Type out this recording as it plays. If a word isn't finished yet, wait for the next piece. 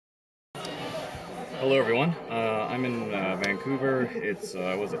Hello, everyone. I'm in Vancouver. It's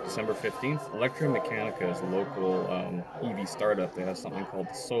was it December 15th? Electra Meccanica is a local EV startup that has something called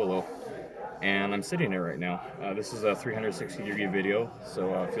the Solo, and I'm sitting there right now. This is a 360-degree video,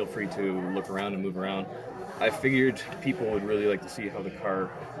 so feel free to look around and move around. I figured people would really like to see how the car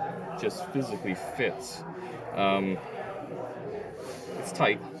just physically fits. Um, it's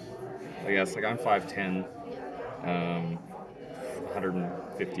tight, I guess. Like I'm 5'10",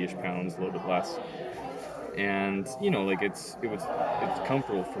 150-ish pounds, a little bit less. And like it's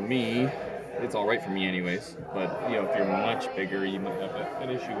comfortable for me. It's all right for me anyways, but if you're much bigger you might have an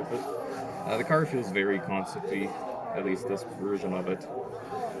issue with it. The car feels very constantly, at least this version of it.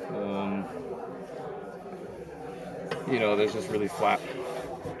 um, there's just really flat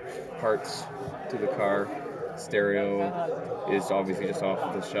parts to the car. Stereo is obviously just off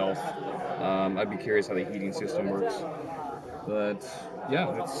of the shelf. I'd be curious how the heating system works, but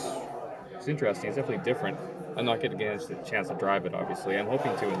yeah, it's interesting. It's definitely different. I'm not getting a chance to drive it, obviously. I'm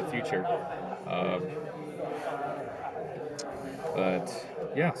hoping to in the future. Um, but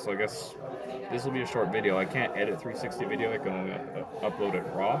yeah, so I guess this will be a short video. I can't edit 360 video. I can only upload it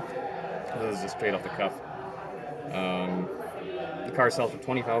raw. This is just straight off the cuff. The car sells for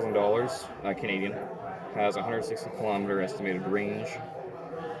 $20,000 Canadian. Has 160-kilometer estimated range,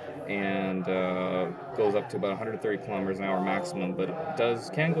 and goes up to about 130 kilometers an hour maximum, but it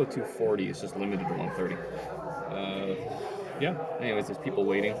can go to 40. It's just limited to 130. Yeah, anyways, there's people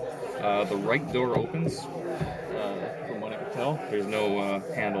waiting. The right door opens, from what I can tell. There's no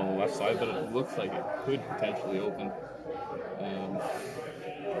handle on the left side, but it looks like it could potentially open.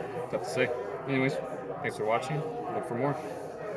 Tough to say. Anyways, thanks for watching. Look for more.